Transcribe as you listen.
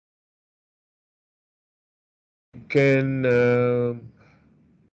can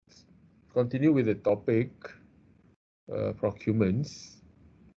continue with the topic, procurements.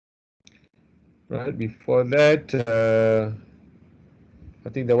 Right, before that, I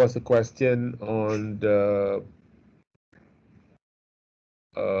think there was a question on the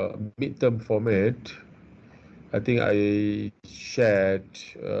midterm format. I think I shared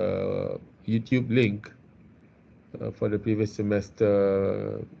YouTube link for the previous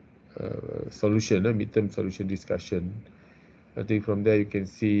semester solution, midterm solution discussion. I think from there you can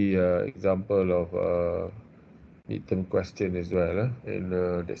see example of midterm question as well, and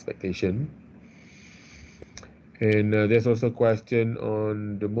the expectation. And there's also a question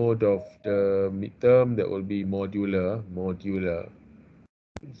on the mode of the midterm that will be modular.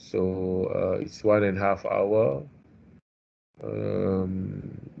 So it's 1.5 hour.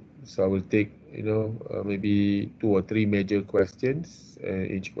 So I will take, maybe 2 or 3 major questions.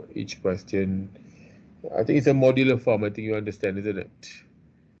 Each question, I think it's a modular form. I think you understand, isn't it?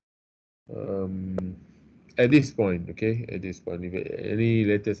 At this point, okay. At this point, if any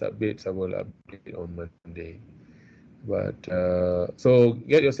latest updates, I will update on Monday. But so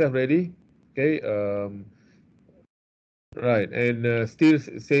get yourself ready, okay. Right, and still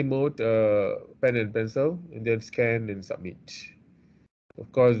same mode, pen and pencil, and then scan and submit.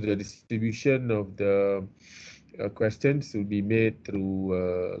 Of course, the distribution of the questions will be made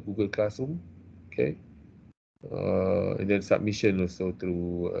through Google Classroom, okay, and then submission also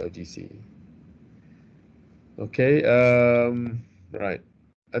through GC. Okay, right.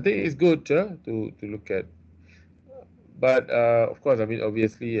 I think it's good to look at. But of course, I mean,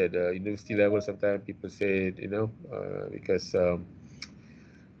 obviously at the university level, sometimes people say, because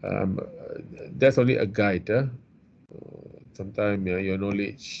that's only a guide. Sometimes your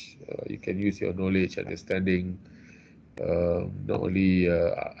knowledge, you can use your knowledge, understanding, not only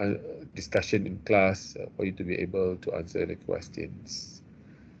discussion in class for you to be able to answer the questions.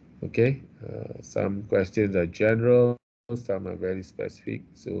 Okay, some questions are general, some are very specific.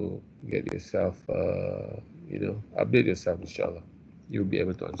 So get yourself, update yourself, inshallah. You'll be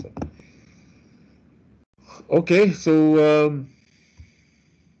able to answer. Okay, so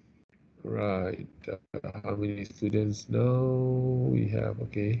right, how many students now we have?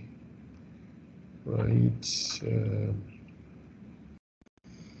 Okay, right.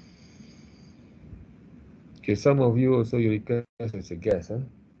 Okay, some of you also you request as a guest, huh?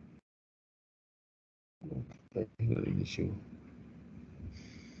 Okay, not an issue.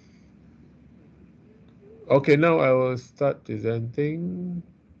 Okay, now I will start presenting.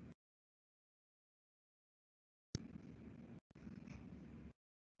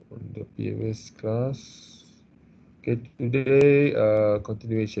 On the previous class. Okay, today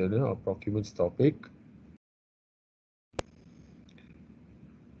continuation of procurements topic.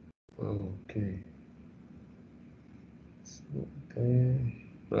 Okay. Okay.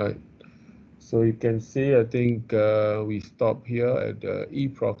 Right. So you can see, I think we stop here at the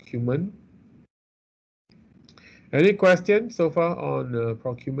e-procurement. Any questions so far on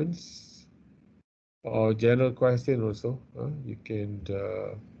procurements or general question also? You can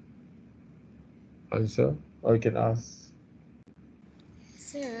answer or you can ask.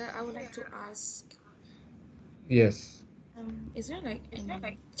 Sir, I would like to ask, Yes. is there like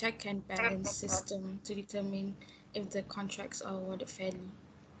any check and balance system to determine if the contracts are awarded fairly?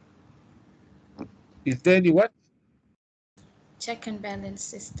 Is there any what? Check and balance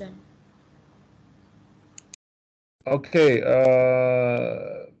system. Okay.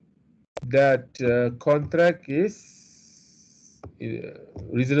 That contract is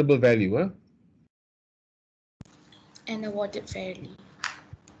reasonable value, huh? And awarded fairly.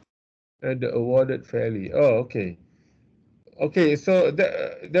 And awarded fairly. Oh, okay. Okay, so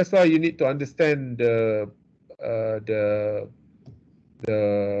that's why you need to understand the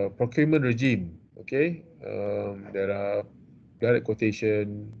procurement regime. Okay, there are direct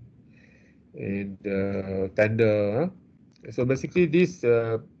quotation and tender. Huh? So basically, this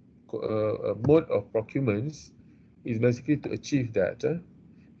mode of procurements is basically to achieve that. And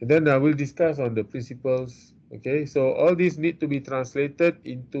then I will discuss on the principles. Okay, so all these need to be translated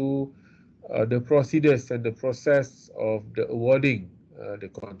into the procedures and the process of the awarding the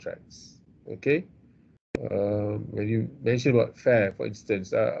contracts. Okay, when you mention about fair, for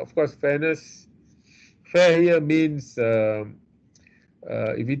instance, of course, fair here means if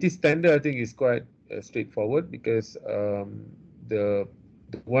it is tender, I think it's quite straightforward because the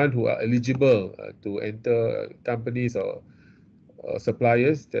one who are eligible to enter companies or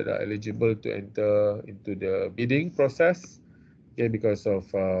suppliers that are eligible to enter into the bidding process, okay, because of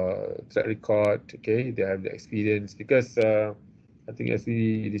track record, okay, they have the experience. Because I think as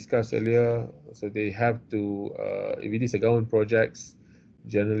we discussed earlier, so they have to, if it is a government projects,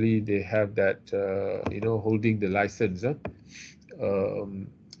 generally they have that, holding the license, um,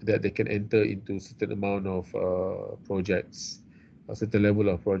 that they can enter into certain amount of projects, a certain level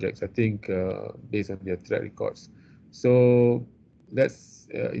of projects, I think, based on their track records. So that's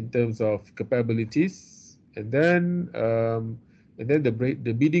in terms of capabilities, and then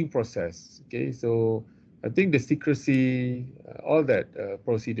the bidding process. Okay, so I think the secrecy, all that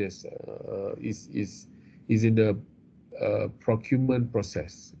procedures is in the procurement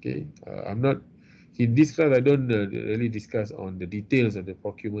process. Okay, I'm not in this class. I don't really discuss on the details of the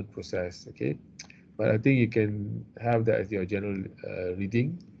procurement process. Okay, but I think you can have that as your general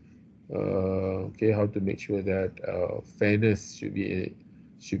reading. Okay, how to make sure that fairness should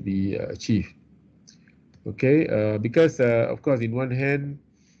be achieved. Okay, because of course, in one hand,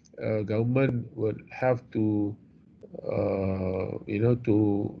 government would have to,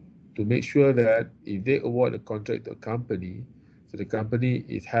 to make sure that if they award a contract to a company, so the company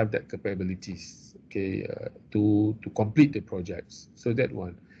is have that capabilities, okay, to complete the projects. So that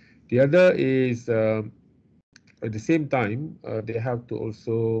one. The other is, at the same time, they have to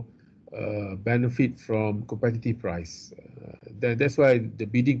also benefit from competitive price. That's why the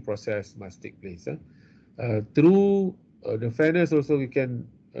bidding process must take place. Through the fairness also we can,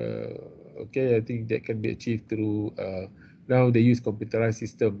 okay, I think that can be achieved through, now they use computerized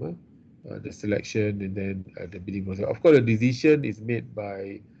system, the selection and then the bidding process. Of course, the decision is made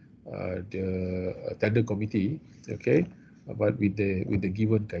by the tender committee, okay, but with the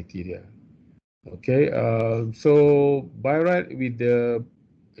given criteria. Okay, so by right, with the,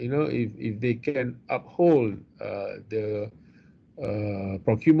 if they can uphold the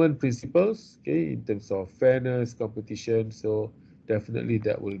procurement principles, okay, in terms of fairness, competition, so definitely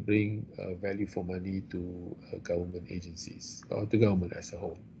that will bring value for money to government agencies or to government as a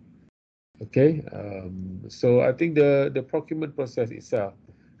whole. Okay, so I think the procurement process itself,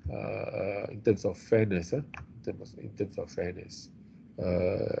 in terms of fairness, in terms of fairness,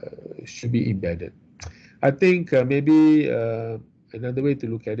 should be embedded. I think maybe another way to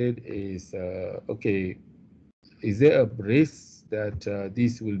look at it is, okay, is there a risk that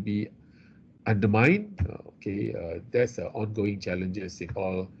this will be undermined? Okay, that's ongoing challenges in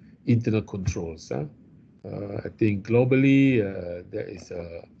all internal controls. I think globally there is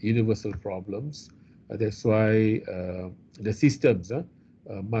universal problems. That's why the systems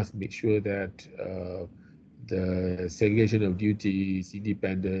must make sure that the segregation of duties,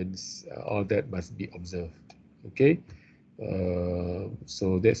 independence, all that must be observed. Okay,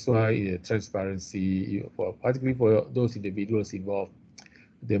 so that's why transparency, particularly for those individuals involved,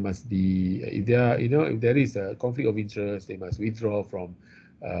 there must be, if there is a conflict of interest, they must withdraw from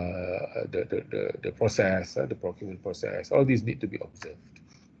the process, the procurement process. All these need to be observed.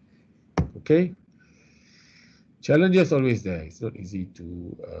 Okay. Challenges always there. It's not easy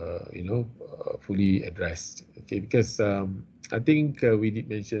to fully address. Okay, because I think we did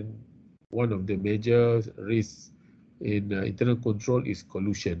mention one of the major risks in internal control is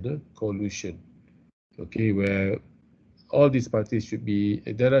collusion. Collusion. Okay, where all these parties should be,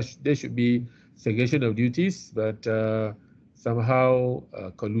 there should be segregation of duties, but somehow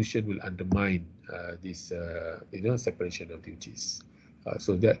collusion will undermine this separation of duties,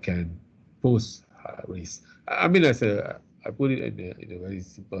 so that can pose risk. I mean, I put it in a very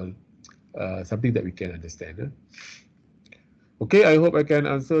simple, something that we can understand. Okay, I hope I can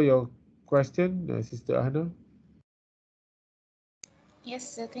answer your question, Sister Ahna.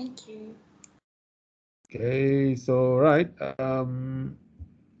 Yes, sir. Thank you. Okay, so right.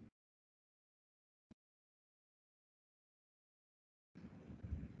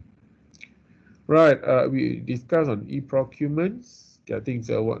 Right, we discussed on e-procurements. I think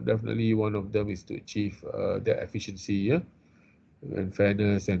definitely one of them is to achieve their efficiency, yeah, and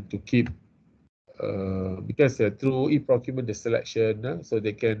fairness, and to keep, because through e-procurement the selection, so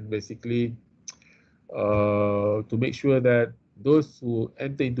they can basically to make sure that those who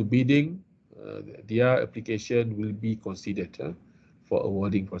enter into bidding, their application will be considered for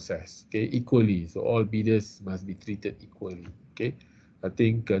awarding process. Okay, equally. So all bidders must be treated equally. Okay, I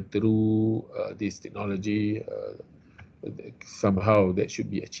think through this technology, somehow that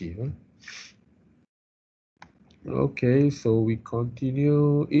should be achieved. Okay, so we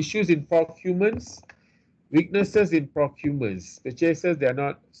continue. Issues in procurements. Weaknesses in procurements. Purchases, they are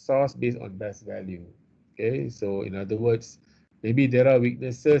not sourced based on best value. Okay, so in other words, maybe there are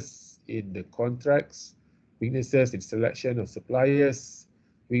weaknesses in the contracts, weaknesses in selection of suppliers,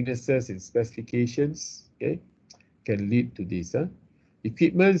 weaknesses in specifications. Okay, can lead to this.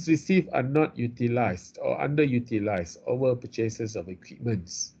 Equipments received are not utilized or underutilized over purchases of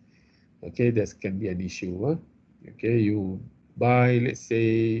equipments. Okay, that can be an issue. Huh? Okay, you buy, let's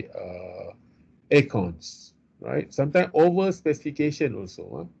say, aircons, right? Sometimes over specification also.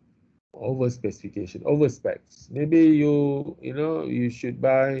 Huh? Over specification, over specs. Maybe you should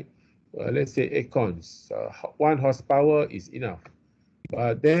buy, let's say, aircons. 1 horsepower is enough,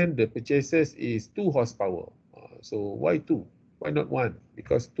 but then the purchases is 2 horsepower. So why two? Why not one?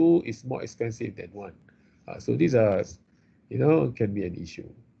 Because two is more expensive than one. So these are, can be an issue.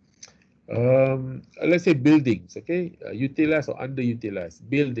 Let's say buildings, okay, utilized or underutilized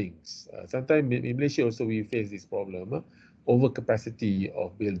buildings. Sometimes in Malaysia also we face this problem, overcapacity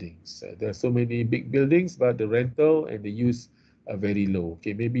of buildings. There are so many big buildings, but the rental and the use are very low.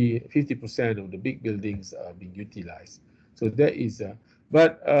 Okay, maybe 50% of the big buildings are being utilized. So that is,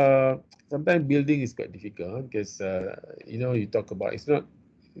 but sometimes building is quite difficult because you talk about it's not.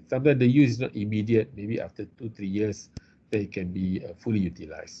 Sometimes the use is not immediate. Maybe after 2-3 years, they can be fully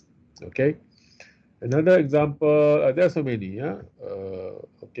utilized. Okay. Another example, there are so many,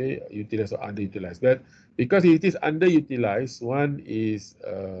 okay, utilized or underutilized. But because it is underutilized, one is,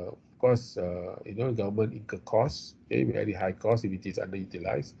 of course, government incur costs, okay, very high cost if it is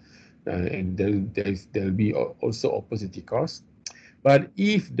underutilized, and there'll be also opportunity cost. But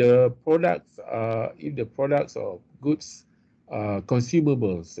if the products or goods,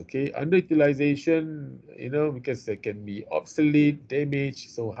 consumables, okay, underutilization, because they can be obsolete, damaged,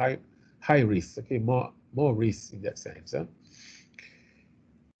 so high risk, okay, more risk in that sense.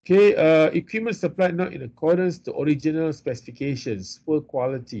 Okay, equipment supplied not in accordance to original specifications, poor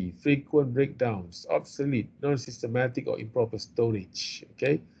quality, frequent breakdowns, obsolete, non-systematic or improper storage.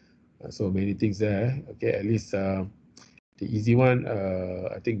 Okay, so many things there. Okay, at least the easy one,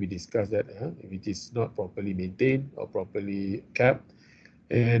 I think we discussed that, if it is not properly maintained or properly kept.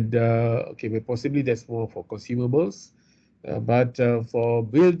 And okay, but possibly that's more for consumables. But for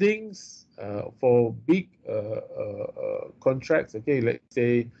buildings, for big contracts, okay, let's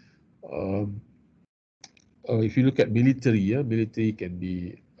say, um, if you look at military, military can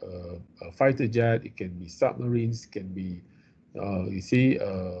be a fighter jet, it can be submarines, it can be, what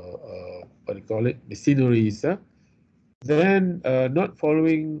do you call it, machineries, then not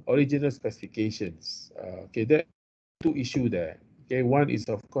following original specifications. Okay, there are two issues there. Okay, one is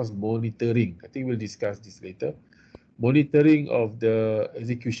of course monitoring. I think we'll discuss this later. Monitoring of the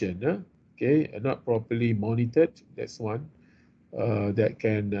execution. Okay, not properly monitored. That's one. That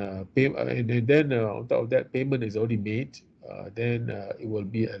can pay, and then on top of that, payment is already made. Then it will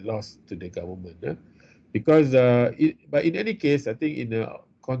be a loss to the government. Because but in any case, I think in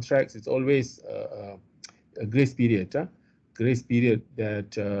contracts, it's always a grace period. Grace period that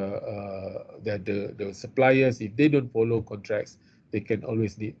that the suppliers, if they don't follow contracts, they can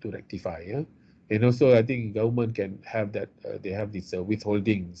always need to rectify. And also, I think government can have that. They have these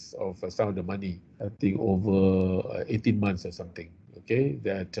withholdings of some of the money. I think over 18 months or something. Okay,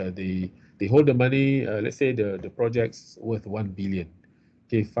 that they hold the money. Let's say the project's worth 1 billion.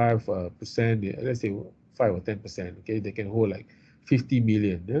 Okay, 5%. Let's say 5 or 10%. Okay, they can hold like 50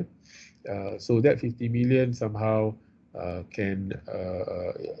 million. So that 50 million somehow can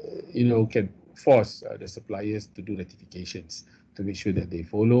can force the suppliers to do rectifications to make sure that they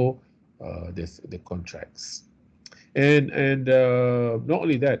follow the contracts. And not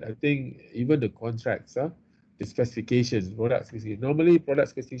only that, I think even the contracts, the specifications, product specifications. Normally, product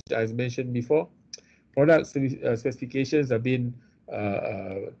specifications, as mentioned before, product specifications have been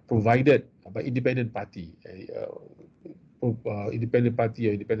provided by independent party, independent party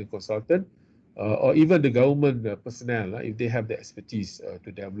or independent consultant, or even the government personnel, if they have the expertise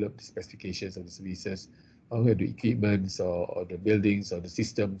to develop the specifications of the services, or the equipments or the buildings or the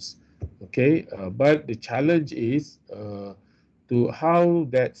systems. Okay, but the challenge is to how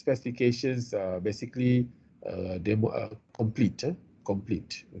that specifications basically complete.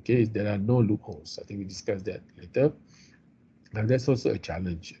 Complete. Okay, there are no loopholes. I think we discussed that later. And that's also a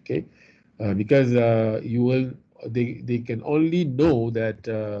challenge. Okay, because they can only know that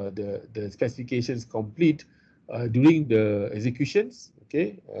the specifications complete during the executions.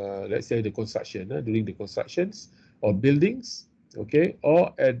 Okay, let's say the construction, during the constructions or buildings. Okay,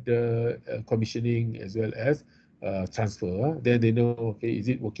 or at the commissioning as well as transfer. Then they know, okay, is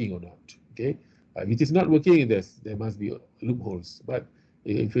it working or not? Okay, if it is not working, there must be loopholes. But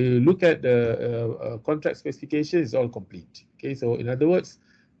if you look at the contract specification, it's all complete. Okay, so in other words,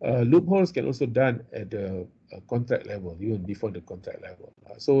 loopholes can also done at the contract level, even before the contract level.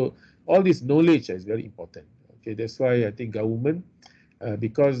 So all this knowledge is very important. Okay, that's why I think government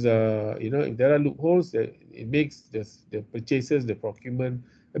because if there are loopholes, it makes the purchases, the procurement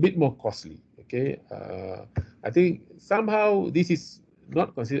a bit more costly. Okay, I think somehow this is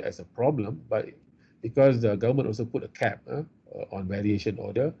not considered as a problem, but because the government also put a cap on variation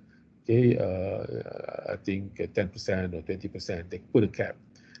order. Okay, I think 10% or 20%, they put a cap.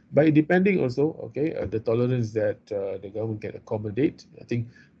 But depending also, okay, the tolerance that the government can accommodate. I think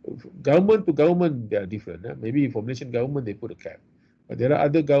government to government, they are different. Maybe for Malaysian government, they put a cap. But there are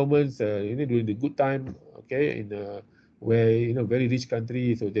other governments, during the good time, okay, where, very rich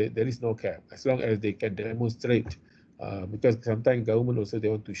country, so there is no cap, as long as they can demonstrate, because sometimes government also, they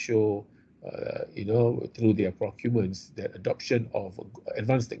want to show, through their procurements, that adoption of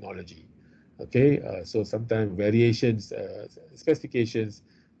advanced technology. Okay, so sometimes variations, specifications,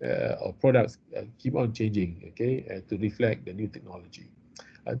 or products keep on changing, okay, to reflect the new technology.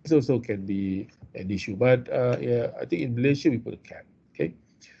 This also can be an issue, but yeah, I think in Malaysia we put a cap. Okay,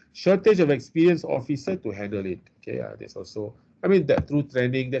 shortage of experienced officer to handle it. Okay, that's also, I mean, that through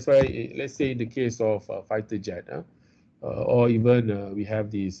training. That's why, let's say in the case of fighter jet, or even we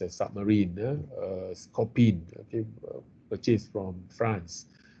have this submarine, Scorpion, okay, purchased from France.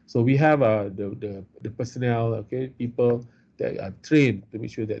 So we have the personnel, okay, people that are trained to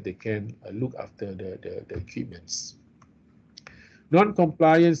make sure that they can look after the equipments.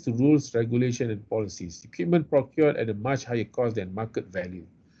 Non-compliance to rules, regulation, and policies. Equipment procured at a much higher cost than market value.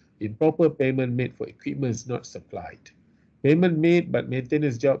 Improper payment made for equipment not supplied. Payment made but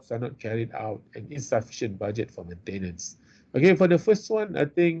maintenance jobs are not carried out, and insufficient budget for maintenance. Okay, for the first one, I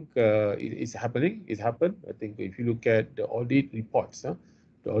think it's happening. It's happened. I think if you look at the audit reports,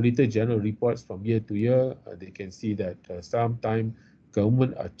 the Auditor General reports from year to year, they can see that sometimes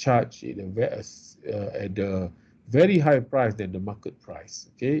government are charged at the very high price than the market price,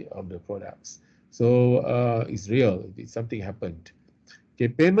 okay, of the products. So it's real. Something happened. Okay,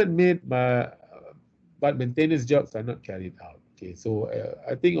 payment made but maintenance jobs are not carried out. Okay, so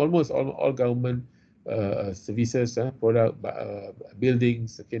I think almost all government services, product,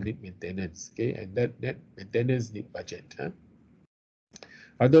 buildings, okay, need maintenance. Okay, and that maintenance need budget.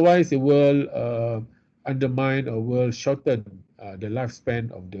 Otherwise, it will undermine or will shorten the lifespan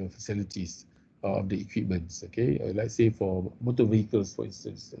of the facilities, of the equipments. Okay, let's say for motor vehicles, for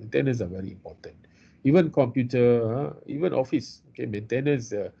instance, maintenance are very important. Even computer, even office. Okay,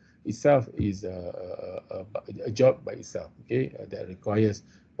 maintenance itself is a job by itself. Okay, that requires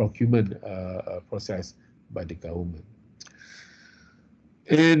procurement process by the government.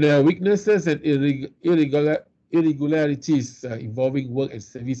 And weaknesses and irregularities involving work and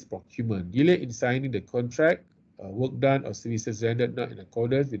service procurement. Delay in signing the contract, work done or services rendered not in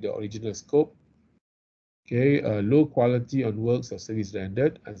accordance with the original scope. Okay, low quality on works or service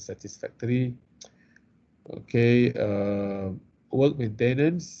rendered, unsatisfactory. Okay, work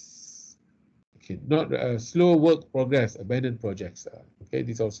maintenance. Okay, not slow work progress, abandoned projects. Okay,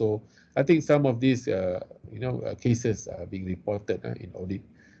 this also, I think some of these, cases are being reported in audit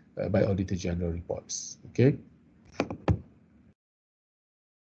by Auditor General reports. Okay.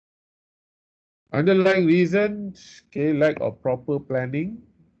 Underlying reason, okay, lack of proper planning.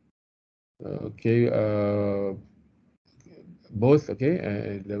 Okay, both,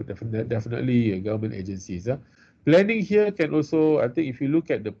 okay, definitely government agencies. Planning here can also, I think, if you look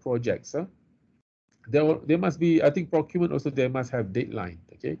at the projects, there must be, I think, procurement also, they must have deadline,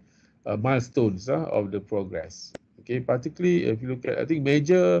 okay, milestones of the progress. Okay, particularly if you look at, I think,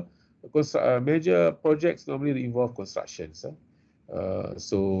 major projects normally involve constructions.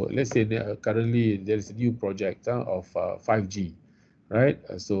 So let's say currently there is a new project of 5G, right?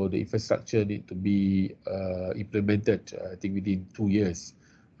 So the infrastructure need to be implemented, I think, within 2 years.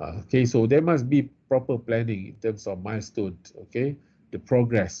 Okay, so there must be proper planning in terms of milestones, okay? The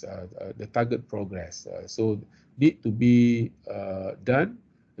progress, the target progress. So need to be done,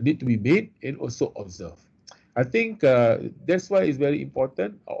 need to be made, and also observed. I think that's why it's very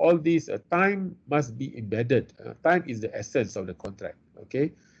important. All these time must be embedded. Time is the essence of the contract.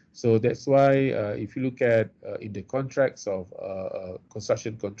 Okay, so that's why if you look at in the contracts of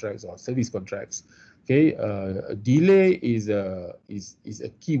construction contracts or service contracts, okay, delay is a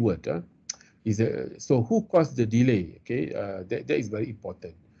key word. So who caused the delay? Okay, that is very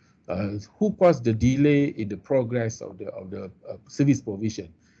important. Who caused the delay in the progress of the service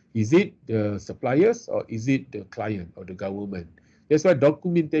provision? Is it the suppliers or is it the client or the government? That's why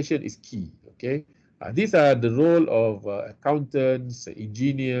documentation is key. Okay, these are the role of accountants,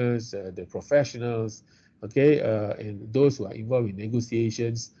 engineers, the professionals. Okay, and those who are involved in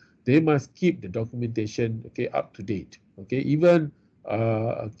negotiations. They must keep the documentation, okay, up to date. Okay, even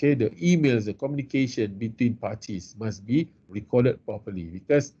okay, the emails, the communication between parties must be recorded properly,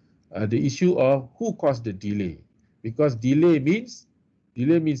 because the issue of who caused the delay, because delay means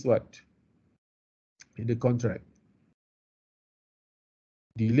what in the contract?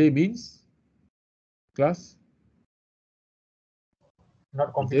 Delay means, class,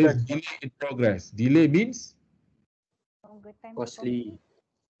 Not if there is completed. delay in progress, delay means Costly.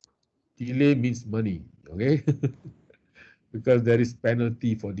 money, okay? Because there is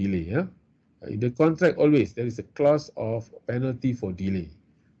penalty for delay. Yeah? In the contract, always there is a clause of penalty for delay.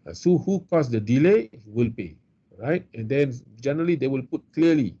 So who caused the delay will pay, right? And then generally they will put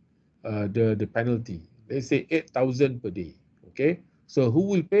clearly the penalty. They say 8,000 per day. Okay, so who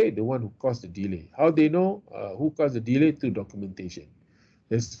will pay? The one who caused the delay. How they know who caused the delay? Through documentation.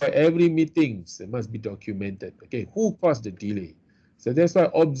 That's why every meeting must be documented. Okay, who caused the delay? So that's why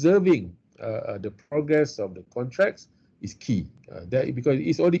observing the progress of the contracts is key. That because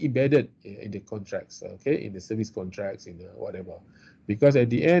it's already embedded in the contracts. Okay, in the service contracts, in the whatever. Because at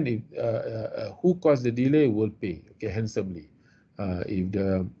the end, who caused the delay will pay. Okay, handsomely. If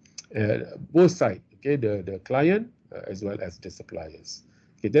the both sides, okay, the client as well as the suppliers.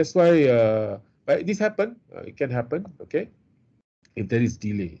 Okay, that's why. But this happen. It can happen. Okay, if there is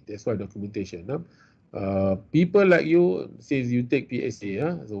delay. That's why documentation. People like you, says you take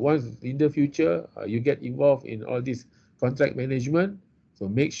PSA. So once in the future you get involved in all this contract management, so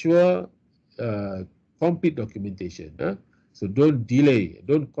make sure complete documentation. So don't delay,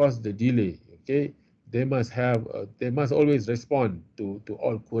 don't cause the delay. Okay, they must have, they must always respond to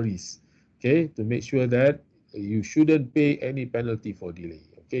all queries. Okay, to make sure that you shouldn't pay any penalty for delay.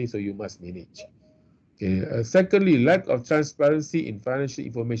 Okay, so you must manage. Okay. Secondly, lack of transparency in financial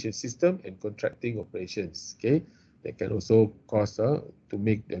information system and contracting operations. Okay, that can also cause to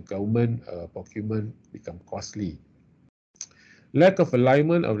make the government procurement become costly. Lack of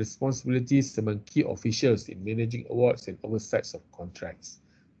alignment of responsibilities among key officials in managing awards and oversights of contracts.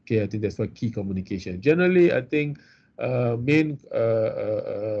 Okay, I think that's why key communication. Generally, I think main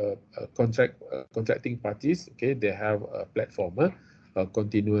contracting parties, okay, they have a platform,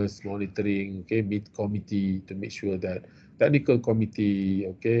 continuous monitoring, okay, meet committee to make sure that technical committee,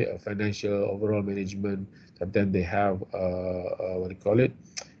 okay, financial overall management. Sometimes they have what do you call it?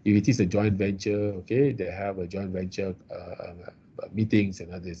 If it is a joint venture, okay, they have a joint venture meetings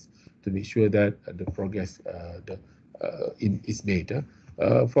and others to make sure that the progress is made.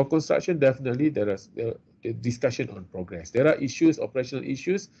 For construction, definitely there is the discussion on progress. There are issues, operational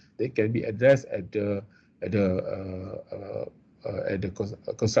issues, that can be addressed at the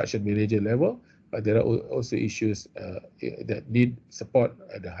construction manager level, but there are also issues that need support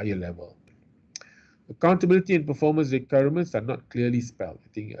at the higher level. Accountability and performance requirements are not clearly spelled. I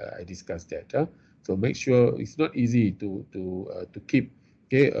think I discussed that. So make sure it's not easy to keep.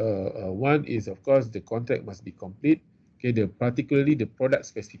 Okay, one is of course the contract must be complete. Okay, particularly the product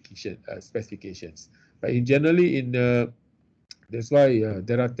specifications. But in generally that's why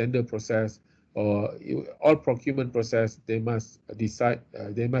there are tender process or all procurement process. They must decide.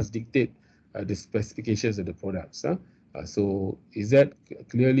 They must dictate the specifications of the products. So is that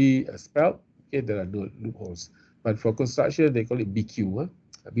clearly spelled? Okay, there are no loopholes. But for construction, they call it BQ,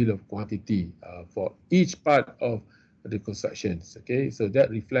 a bill of quantity for each part of the constructions. Okay, so that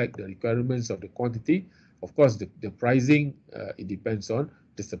reflect the requirements of the quantity. Of course, the pricing it depends on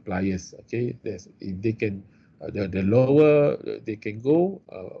the suppliers. Okay, if they can the lower they can go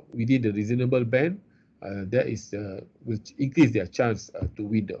within the reasonable band, that is will increase their chance to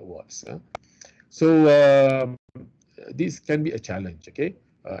win the awards. So this can be a challenge. Okay,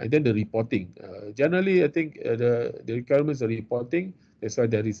 and then the reporting. Generally, I think the requirements are reporting. That's why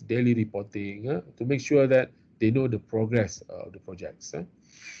there is daily reporting to make sure that they know the progress of the projects.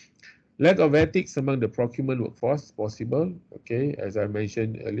 Lack of ethics among the procurement workforce possible. Okay, as I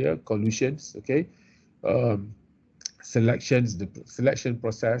mentioned earlier, collusions. Okay, selections, the selection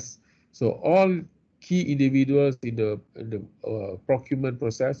process. So all key individuals in the procurement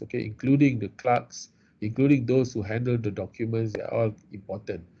process, okay, including the clerks, including those who handle the documents, they are all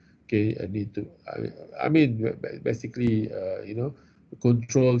important. Okay, I need to. I mean, basically,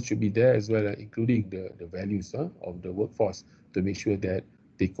 control should be there as well, including the values of the workforce to make sure that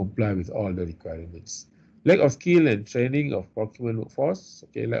they comply with all the requirements. Lack of skill and training of procurement workforce.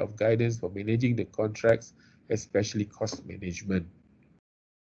 Okay, lack of guidance for managing the contracts, especially cost management.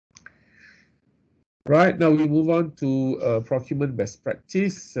 Right, now we move on to procurement best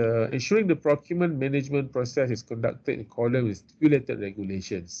practice. Ensuring the procurement management process is conducted in accordance with stipulated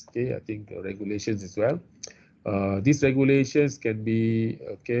regulations. Okay, I think regulations as well. These regulations can be,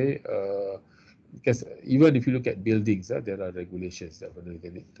 okay, because even if you look at buildings, there are regulations that they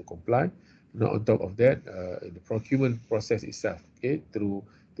need to comply. Now, on top of that, the procurement process itself, okay,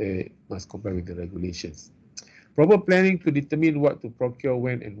 they must comply with the regulations. Proper planning to determine what to procure,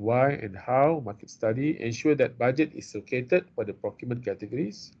 when and why and how, market study, ensure that budget is located for the procurement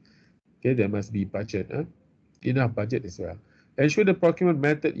categories. Okay, there must be budget, enough budget as well. Ensure the procurement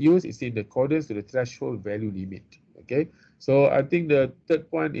method used is in accordance to the threshold value limit. Okay, so I think the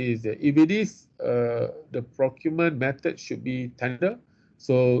third point is that if it is the procurement method should be tender,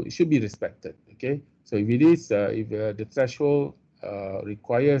 so it should be respected. Okay, so if it is if the threshold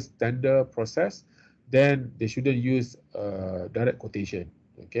requires tender process, then they shouldn't use direct quotation.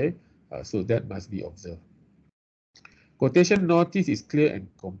 Okay, so that must be observed. Quotation notice is clear and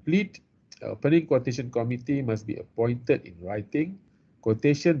complete. Opening quotation committee must be appointed in writing.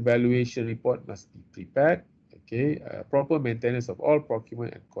 Quotation valuation report must be prepared. Okay, proper maintenance of all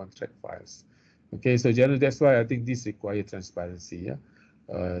procurement and contract files. Okay, so generally that's why I think this requires transparency. Yeah,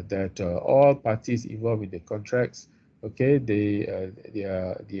 that all parties involved in the contracts, okay,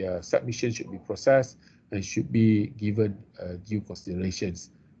 their submission should be processed and should be given due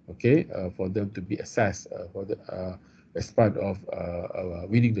considerations. Okay, for them to be assessed for the as part of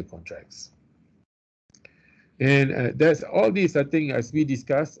winning the contracts. And that's all these, I think, as we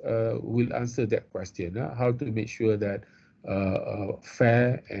discussed, will answer that question, how to make sure that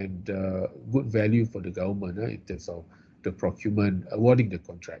fair and good value for the government in terms of the procurement, awarding the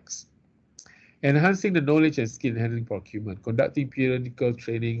contracts. Enhancing the knowledge and skill in handling procurement, conducting periodical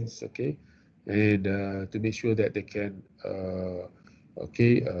trainings, okay, and to make sure that they can,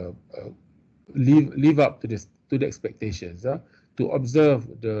 live up to the expectations, to observe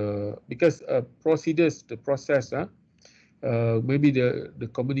because procedures, the process, maybe the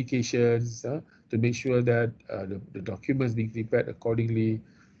communications, to make sure that the documents being prepared accordingly,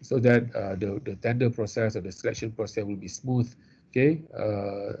 so that the tender process or the selection process will be smooth. Okay,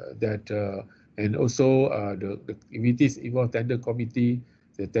 and also if it is involved tender committee,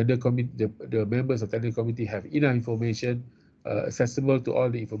 the members of tender committee have enough information accessible to all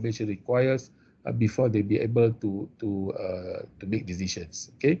the information requires before they be able to make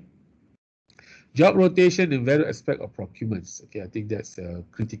decisions. Okay. Job rotation in various aspects of procurements. Okay, I think that's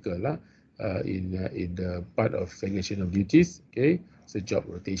critical in the part of segregation of duties. Okay, so job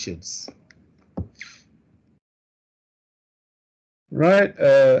rotations. Right,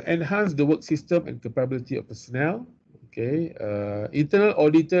 enhance the work system and capability of personnel. Okay, internal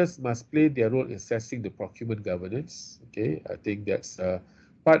auditors must play their role in assessing the procurement governance. Okay, I think that's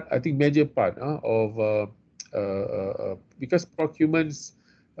major part of because procurements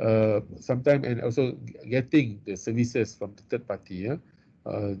sometimes, and also getting the services from the third party,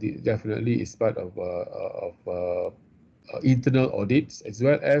 definitely is part of internal audits as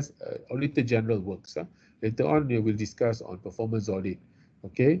well as Auditor General works. Later on, we will discuss on performance audit.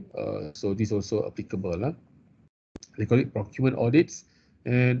 Okay, so this also applicable. They call it procurement audits,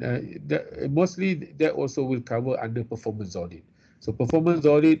 and mostly that also will cover under performance audit. So performance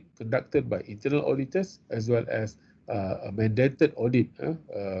audit conducted by internal auditors as well as a mandated audit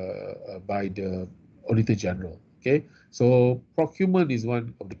by the Auditor General. Okay, so procurement is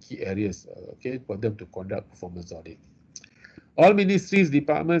one of the key areas. Okay, for them to conduct performance audit. All ministries,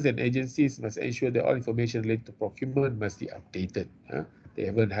 departments, and agencies must ensure that all information related to procurement must be updated. They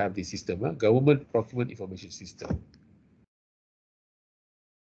haven't have the system, Government Procurement Information System.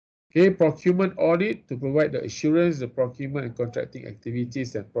 Okay, procurement audit to provide the assurance the procurement and contracting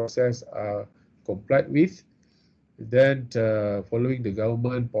activities and process are complied with. Then, following the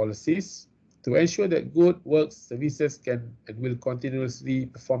government policies to ensure that good works, services can and will continuously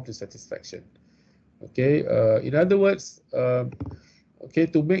perform to satisfaction. Okay, in other words, okay,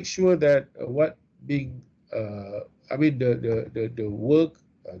 to make sure that what being, the work,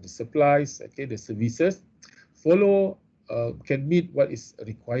 the supplies, okay, the services follow, can meet what is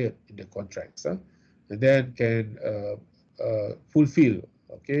required in the contracts, and then can fulfill,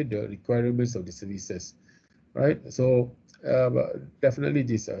 okay, the requirements of the services, right? So definitely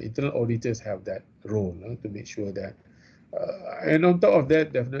these internal auditors have that role to make sure that. And on top of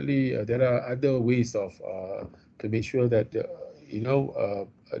that, definitely there are other ways of to make sure that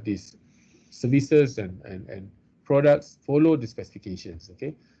these services and products follow the specifications.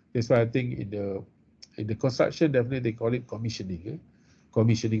 Okay, that's why I think in the construction, definitely they call it commissioning,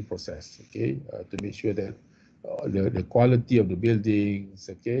 commissioning process. Okay, to make sure that the quality of the buildings,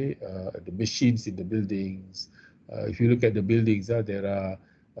 okay, the machines in the buildings. If you look at the buildings, there are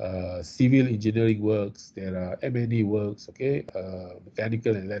civil engineering works, there are M&E works, okay,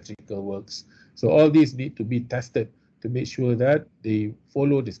 mechanical and electrical works. So all these need to be tested to make sure that they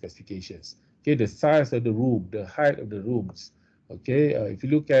follow the specifications. Okay, the size of the room, the height of the rooms. Okay, if you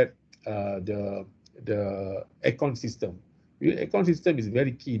look at the aircon system, the aircon system is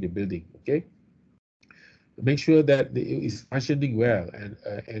very key in the building. Okay, make sure that it is functioning well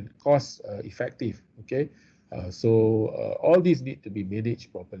and cost effective. Okay, all these need to be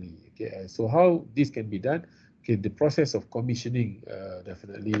managed properly. Okay, so how this can be done? Okay, the process of commissioning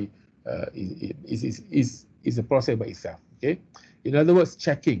definitely is a process by itself. Okay, in other words,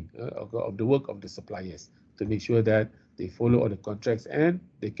 checking of the work of the suppliers to make sure that they follow all the contracts and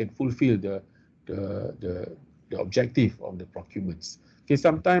they can fulfill the the, the objective of the procurements. Okay,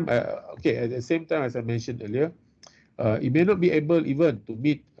 sometime okay, at the same time as I mentioned earlier, it may not be able even to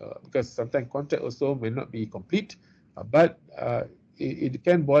meet because sometimes contract also may not be complete, but it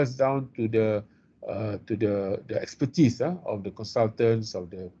can boils down to the expertise of the consultants of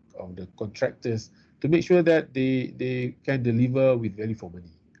the contractors to make sure that they can deliver with value for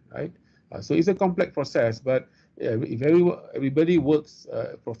money, right? So it's a complex process, but if everybody works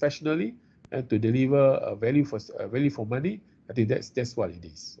professionally and to deliver value for money, I think that's what it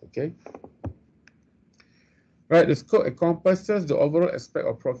is. Okay. Right, the scope encompasses the overall aspect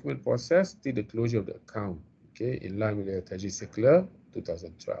of procurement process till the closure of the account, okay, in line with the Treasury Circular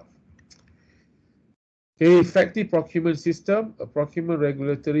 2012. Okay, effective procurement system. A procurement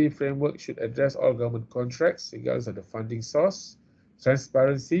regulatory framework should address all government contracts, regardless of the funding source.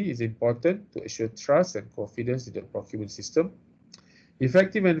 Transparency is important to assure trust and confidence in the procurement system.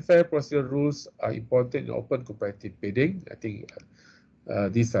 Effective and fair procedural rules are important in open competitive bidding. I think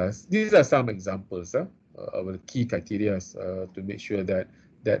these are some examples of the key criteria to make sure that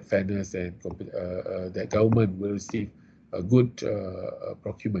fairness and that government will receive a good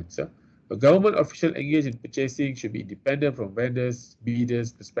procurements. A government official engaged in purchasing should be independent from vendors,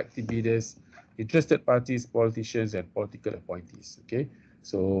 bidders, prospective bidders, interested parties, politicians, and political appointees. Okay,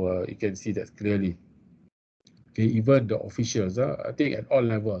 so you can see that clearly. Okay, even the officials, I think at all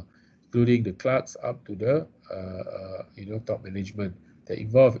level, including the clerks up to the top management that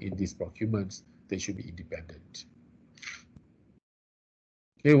involved in these procurements, they should be independent.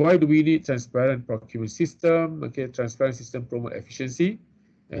 Okay, why do we need transparent procurement system? Okay, transparent system promote efficiency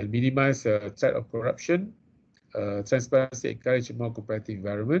and minimize threat of corruption. Transparency encourage a more competitive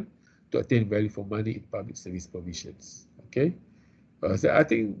environment to attain value for money in public service provisions. Okay. So I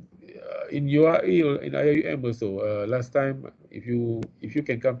think in URE or in IUM also, last time, if you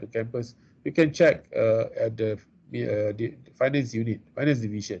can come to campus, you can check at the finance unit, finance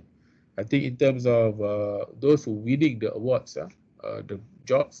division. I think in terms of those who winning the awards, the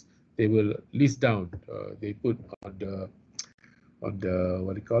jobs, they will list down. They put on the what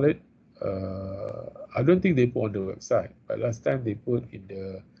do you call it? I don't think they put on the website, but last time they put in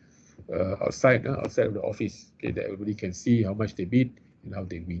the outside of the office, okay, that everybody can see how much they bid and how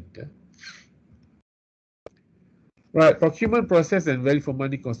they win. Right, procurement process and value for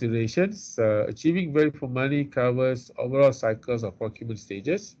money considerations. Achieving value for money covers overall cycles of procurement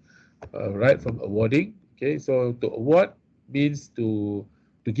stages, right from awarding. Okay, so to award means to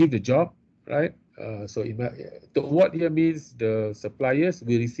give the job, right? To award here means the suppliers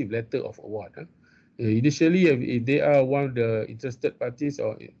will receive letter of award. Initially, if they are one of the interested parties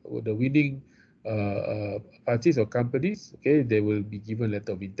or the winning parties or companies, okay, they will be given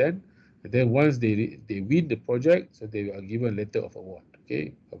letter of intent. And then once they win the project, so they are given letter of award.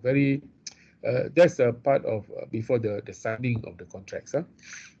 Okay, a very that's a part of before the signing of the contracts.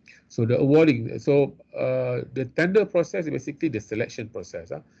 So the awarding, the tender process is basically the selection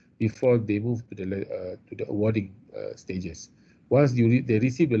process before they move to the awarding stages. Once they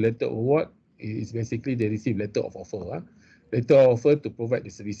receive the letter of award, it's basically they receive letter of offer. Letter of offer to provide the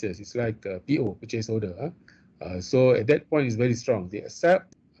services. It's like PO, purchase order. So at that point, it's very strong. They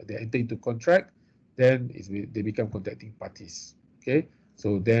accept, they enter into contract, then they become contracting parties. Okay,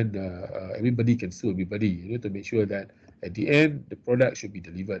 so then everybody can sue everybody, to make sure that at the end the product should be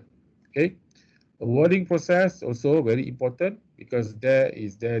delivered. Okay, awarding process also very important because there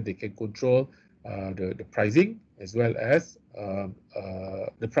they can control the pricing as well as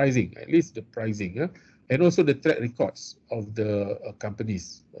the pricing, at least the pricing, and also the track records of the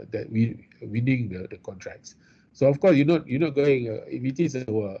companies that winning the contracts. So of course you're not going if it is a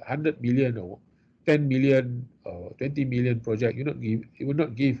 100 million or 10 million or 20 million project, you will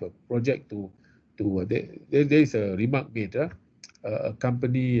not give a project there is a remark made. A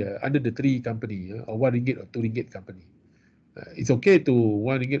company under the three company or 1 ringgit or 2 ringgit company. It's okay to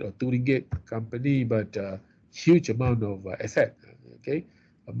 1 ringgit or 2 ringgit company, but huge amount of asset. Okay,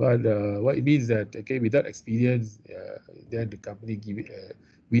 but what it means that without experience, then the company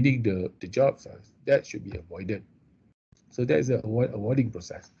winning the jobs that should be avoided. So that is a awarding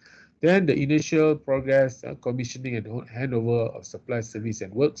process. Then the initial progress, commissioning and handover of supply, service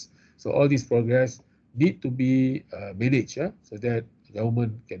and works. So all these progress need to be managed, so that the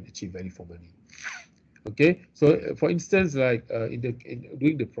government can achieve value for money. Okay, so for instance, like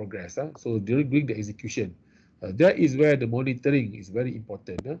doing the progress, so during the execution, that is where the monitoring is very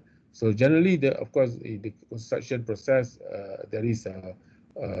important. So generally, of course, in the construction process, there is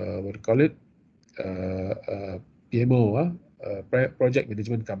what do you call it, PMO, project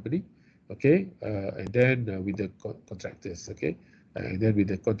management company, okay, and then with the contractors, okay, and then with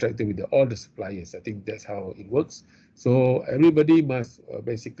the contractor, with all the suppliers. I think that's how it works. So everybody must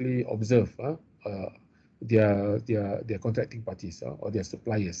basically observe their contracting parties or their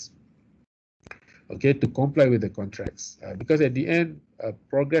suppliers, okay, to comply with the contracts. Because at the end,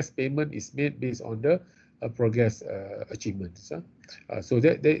 progress payment is made based on the progress achievements. So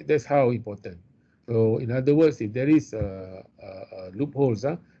that's how important. So in other words, if there is loopholes,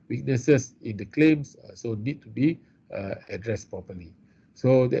 weaknesses in the claims, so need to be addressed properly.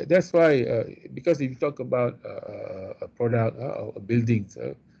 So that's why, because if you talk about a product or buildings,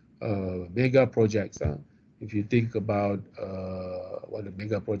 mega projects, if you think about what the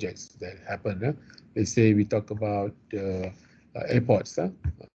mega projects that happen, let's say we talk about airports,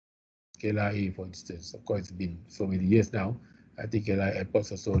 KLIA, for instance. Of course, it's been so many years now. I think KLIA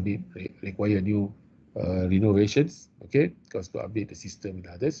airports also require new renovations, okay, because to update the system and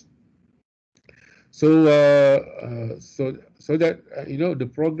others. So, so that the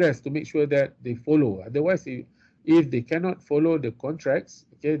progress, to make sure that they follow. Otherwise, if they cannot follow the contracts,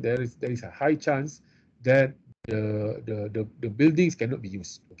 okay, there is a high chance that the buildings cannot be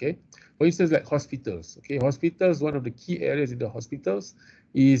used. Okay, for instance, like hospitals. Okay, hospitals. One of the key areas in the hospitals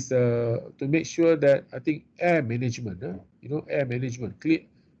is to make sure that, I think, air management. Air management, clean,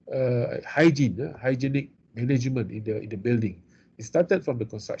 hygiene, hygienic management in the building. It started from the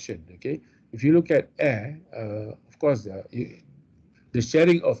construction. Okay, if you look at air, of course, the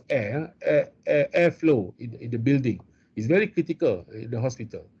sharing of airflow in the building is very critical in the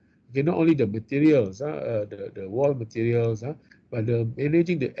hospital. Okay, not only the materials, the wall materials, but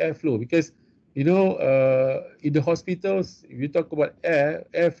managing the airflow. Because in the hospitals, if you talk about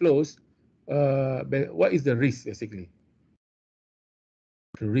airflows, what is the risk basically?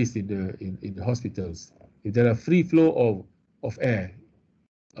 The risk in the hospitals, if there are free flow of air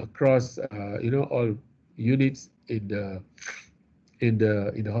across all units in the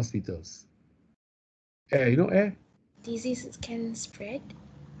hospitals. Air. Diseases can spread.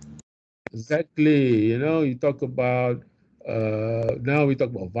 Exactly. You talk about now we talk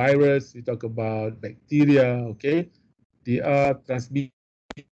about virus, we talk about bacteria. Okay, they are transmitting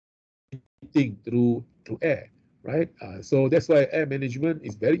through air, right? So that's why air management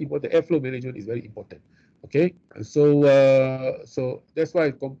is very important. Airflow management is very important. Okay, so that's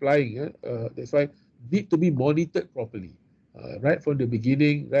why complying. That's why need to be monitored properly, right from the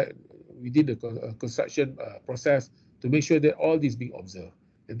beginning, right within the construction process, to make sure that all this being observed.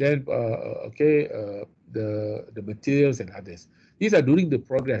 And then, the materials and others. These are during the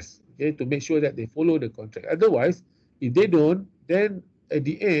progress, okay, to make sure that they follow the contract. Otherwise, if they don't, then at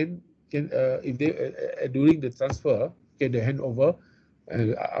the end, if they during the transfer, okay, the handover,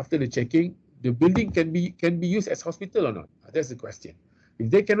 after the checking, the building can be used as hospital or not? That's the question. If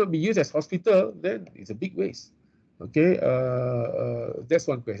they cannot be used as hospital, then it's a big waste. Okay, that's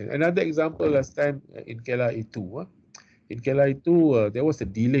one question. Another example, last time in KLIA 2, in KLIA 2, there was a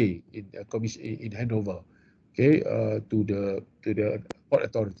delay in commission in handover, okay, to the port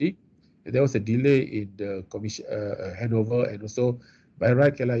authority. There was a delay in the commission handover, and also by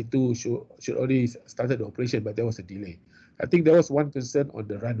right KLIA 2 should already started the operation, but there was a delay. I think there was one concern on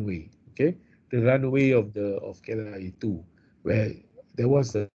the runway, okay, the runway of KLIA 2, where there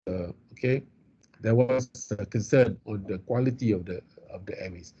was there was a concern on the quality of the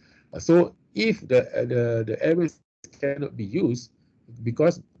airways. So if the airways cannot be used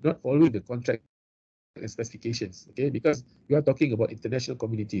because not following the contract and specifications, okay, because you are talking about international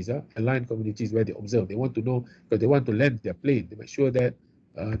communities, airline communities, where they observe, they want to know, because they want to land their plane, they make sure that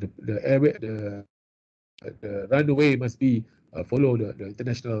the airway, the runway must be follow the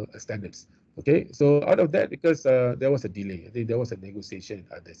international standards. Okay, so out of that, because there was a delay, I think there was a negotiation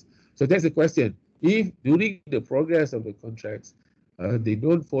and others. So that's the question. If during the progress of the contracts, they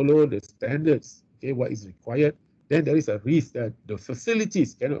don't follow the standards, okay, what is required, then there is a risk that the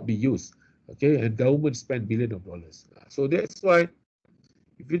facilities cannot be used, okay, and government spend billions of dollars. So that's why,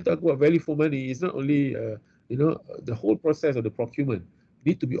 if you talk about value for money, it's not only the whole process of the procurement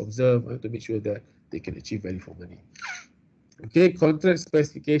need to be observed to make sure that they can achieve value for money. Okay, contract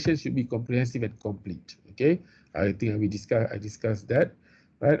specification should be comprehensive and complete. Okay, I think I discussed that.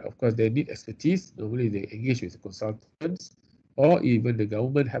 right? Of course, they need expertise. Normally, they engage with consultants, or even the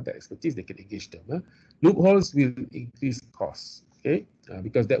government have that expertise, they can engage them. Loopholes will increase costs, okay,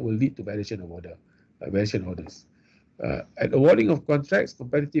 because that will lead to violation of order, violation orders. At awarding of contracts,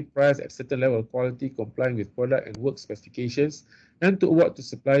 competitive price at certain level of quality, complying with product and work specifications, and to award to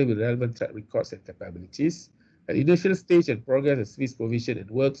supplier with relevant track records and capabilities. At initial stage and progress of service provision and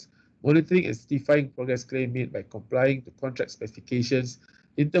works, monitoring and certifying progress claim made by complying to contract specifications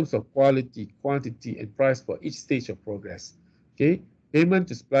in terms of quality, quantity, and price for each stage of progress. Okay, payment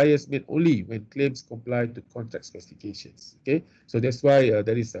to suppliers made only when claims comply to contract specifications. Okay, so that's why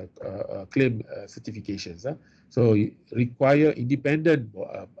there is a claim certifications. So you require independent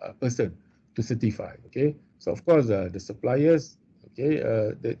person to certify. Okay, so of course the suppliers. Okay,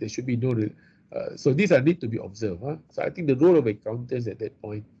 there should be no. So these are need to be observed. So I think the role of accountants at that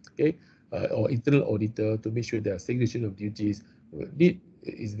point, okay, or internal auditor to make sure there are segregation of duties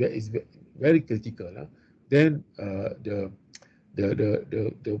is very critical. Then the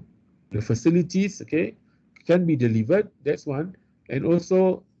facilities, okay, can be delivered. That's one, and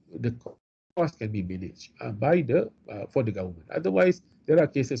also the cost can be managed for the government. Otherwise, there are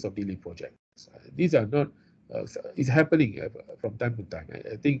cases of delay projects. These are not. It's happening from time to time.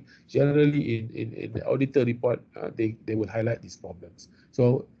 I think generally in the auditor report, they will highlight these problems.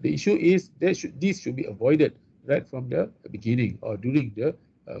 So the issue is this should be avoided right from the beginning or during the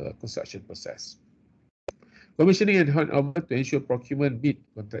construction process. Commissioning and handover to ensure procurement meet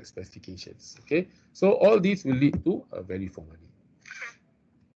contract specifications. Okay, so all these will lead to a value for money.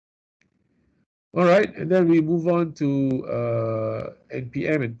 All right, and then we move on to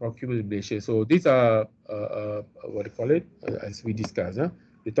NPM and procurement in Malaysia. So these are what do you call it? As we discussed,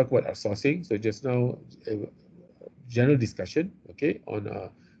 we talk about outsourcing. So just now, general discussion, okay, on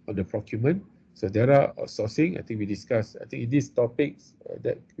the procurement. So there are outsourcing. I think we discussed. I think in these topics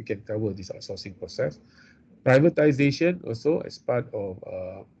that we can cover this outsourcing process. Privatization also as part of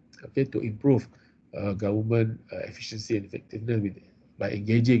okay, to improve government efficiency and effectiveness by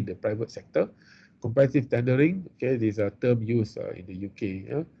engaging the private sector. Competitive tendering, okay, these are term used in the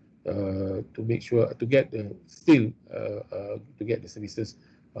UK to make sure to get the to get the services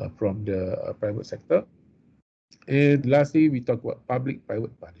from the private sector. And lastly, we talk about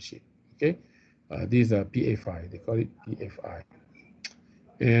public-private partnership. Okay, these are PFI. They call it PFI.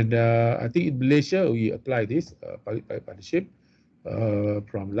 And I think in Malaysia we apply this public-private partnership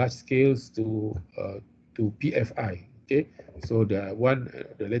from large scales to PFI. Okay, so the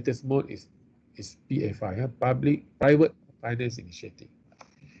latest mode is PFI, public-private finance initiative.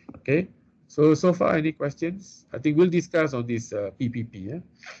 Okay, so far any questions? I think we'll discuss on this PPP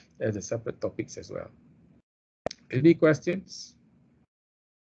as a separate topics as well. Any questions?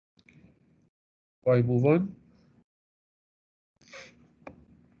 Before I move on.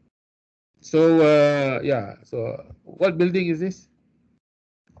 So yeah, so what building is this?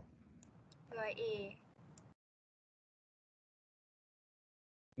 UIA.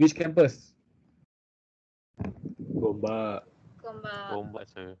 Which campus? Gombak. Gombak. Gombak,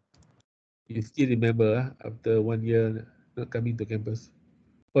 sir. You still remember after 1 year not coming to campus?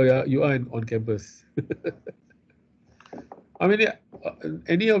 Oh yeah, you are on campus. How many?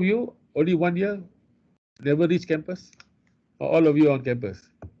 Any of you only 1 year never reach campus? Or all of you on campus?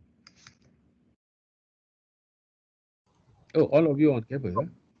 Oh, all of you on campus, huh?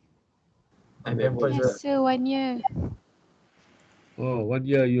 On campus, Yes, sir, 1 year. Oh, 1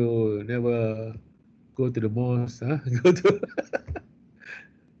 year you never go to the mosque, huh? Go to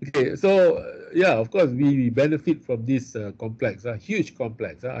okay, so yeah, of course we benefit from this complex, huge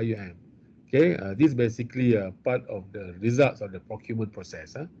complex, IUM. Okay, this is basically part of the results of the procurement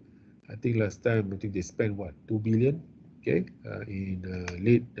process. I think last time I think they spent what 2 billion, okay, in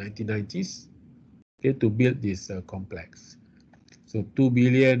late 1990s, okay, to build this complex. So 2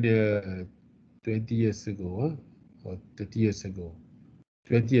 billion 20 years ago, or 30 years ago,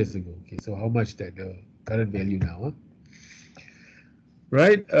 20 years ago. Okay, so how much that the current value now?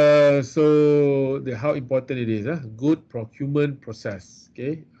 Right, so how important it is, good procurement process,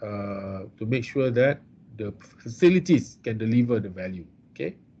 okay, to make sure that the facilities can deliver the value,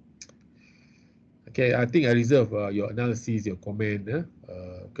 okay. Okay, I think I reserve your analysis, your comment,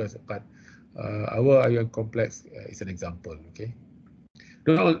 because our ION complex is an example, okay.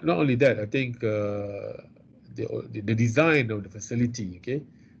 Not only that, I think the design of the facility, okay,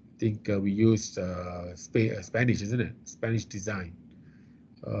 I think we used Spanish, isn't it? Spanish design.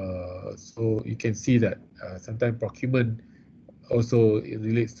 So you can see that sometimes procurement also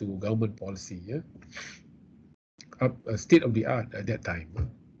relates to government policy, yeah. State of the art at that time.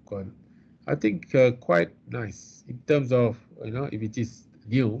 I think quite nice in terms of if it is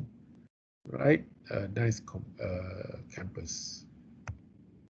new, right? Nice campus.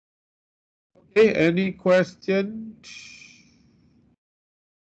 Okay, any question?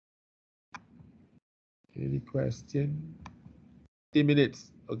 Any question? 30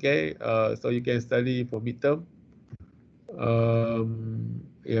 minutes, okay? So you can study for midterm.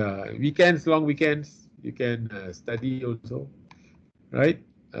 Yeah, weekends, long weekends, you can study also, right?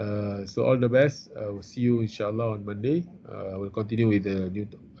 So all the best. We'll see you inshallah on Monday. We'll continue with the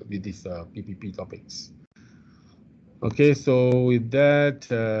with these PPP topics. Okay, so with that,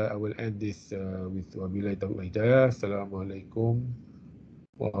 I will end this with wabillahi taufiq wal hidayah. Assalamualaikum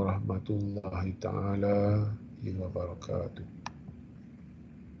warahmatullahi taala wabarakatuh.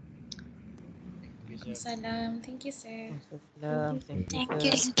 Salam. Thank you, sir. Thank you, Thank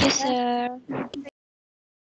you, sir. sir.